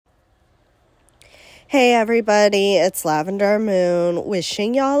Hey everybody, it's Lavender Moon,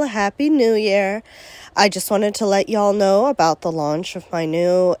 wishing y'all a happy new year. I just wanted to let y'all know about the launch of my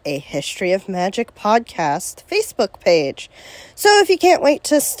new A History of Magic podcast Facebook page. So if you can't wait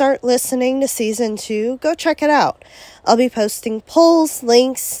to start listening to season 2, go check it out. I'll be posting polls,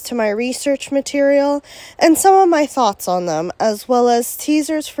 links to my research material, and some of my thoughts on them, as well as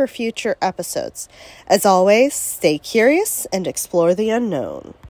teasers for future episodes. As always, stay curious and explore the unknown.